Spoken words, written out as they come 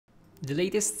The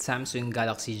latest Samsung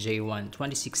Galaxy J1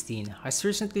 2016 has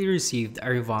recently received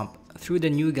a revamp through the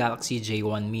new Galaxy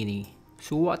J1 Mini.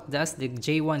 So what does the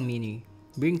J1 Mini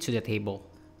bring to the table?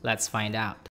 Let's find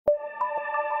out.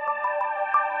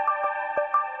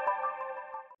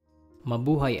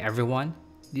 Mabuhay everyone,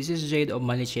 this is Jade of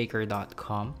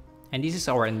MoneyShaker.com and this is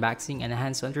our unboxing and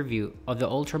hands-on review of the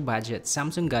ultra-budget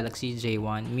Samsung Galaxy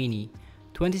J1 Mini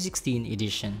 2016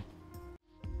 edition.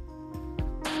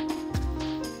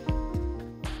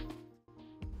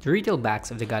 The retail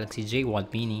box of the Galaxy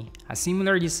J1 Mini has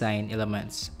similar design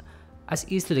elements as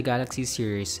is to the Galaxy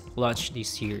series launched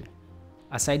this year.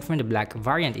 Aside from the black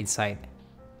variant inside,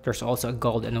 there's also a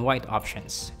gold and white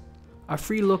options. A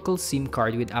free local SIM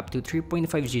card with up to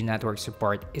 3.5G network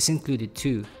support is included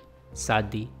too.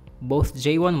 Sadly, both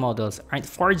J1 models aren't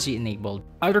 4G enabled.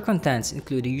 Other contents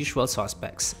include the usual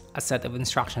suspects, a set of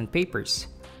instruction papers,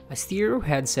 a stereo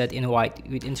headset in white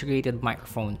with integrated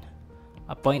microphone,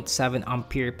 a 0.7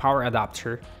 ampere power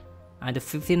adapter, and a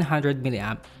 1500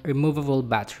 mAh removable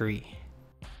battery.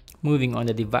 Moving on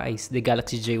the device, the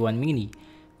Galaxy J1 Mini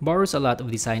borrows a lot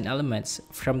of design elements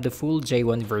from the full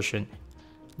J1 version.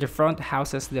 The front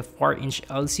houses the 4-inch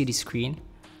LCD screen,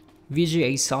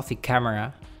 VGA selfie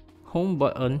camera, home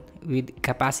button with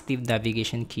capacitive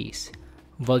navigation keys,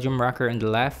 volume rocker on the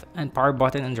left and power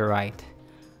button on the right,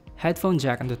 headphone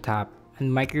jack on the top,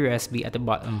 and micro USB at the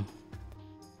bottom.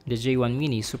 The J1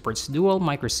 Mini supports dual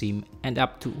micro SIM and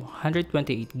up to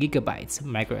 128GB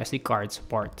micro SD card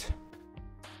support.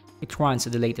 It runs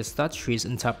the latest touchscreens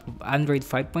on top of Android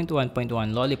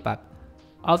 5.1.1 Lollipop.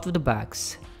 Out of the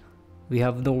box, we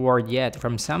have no word yet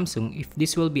from Samsung if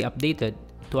this will be updated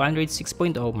to Android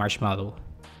 6.0 Marshmallow.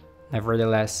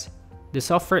 Nevertheless, the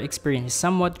software experience is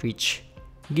somewhat rich,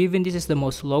 given this is the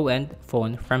most low-end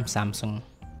phone from Samsung.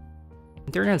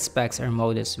 Internal specs are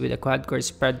modest with a quad-core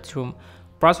Spreadtrum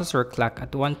processor clock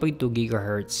at 1.2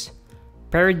 GHz,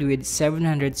 paired with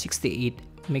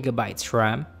 768MB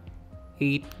RAM,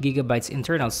 8GB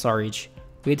internal storage,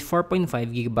 with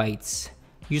 4.5GB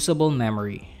usable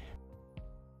memory.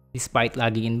 Despite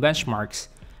lagging in benchmarks,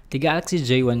 the Galaxy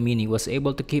J1 Mini was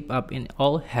able to keep up in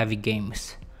all heavy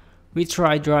games. We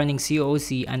tried running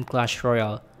COC and Clash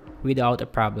Royale without a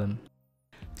problem.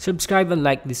 Subscribe and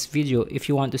like this video if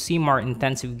you want to see more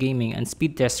intensive gaming and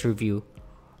speed test review,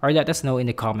 or let us know in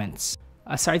the comments.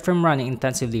 Aside from running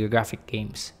intensively graphic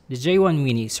games, the J1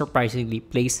 Mini surprisingly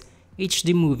plays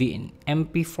HD movie in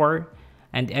MP4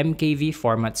 and MKV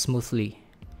format smoothly.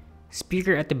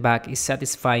 Speaker at the back is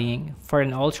satisfying for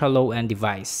an ultra low-end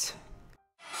device.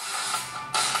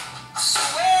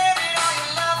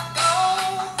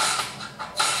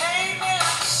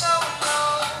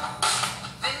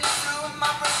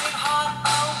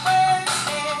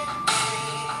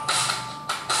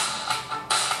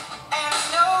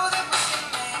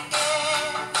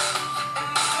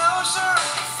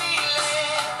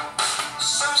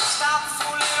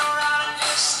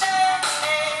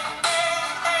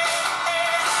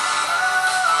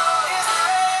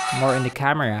 More on the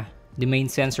camera, the main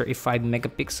sensor is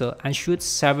 5MP and shoots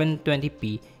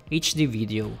 720p HD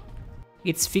video.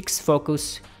 It's fixed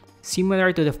focus,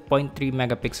 similar to the 0.3MP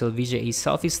VGA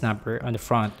selfie snapper on the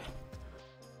front.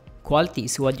 Quality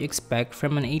is what you expect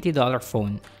from an $80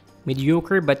 phone,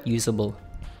 mediocre but usable.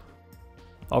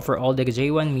 Overall, the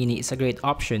J1 Mini is a great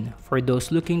option for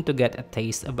those looking to get a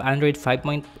taste of Android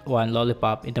 5.1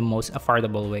 Lollipop in the most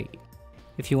affordable way.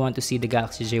 If you want to see the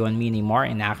Galaxy J1 Mini more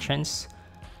in actions,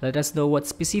 let us know what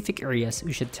specific areas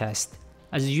we should test.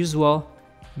 As usual,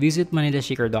 visit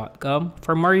MoneyShaker.com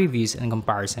for more reviews and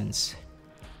comparisons.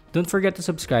 Don't forget to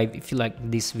subscribe if you liked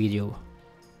this video.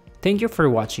 Thank you for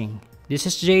watching. This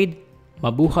is Jade.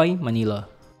 Mabuhay Manila.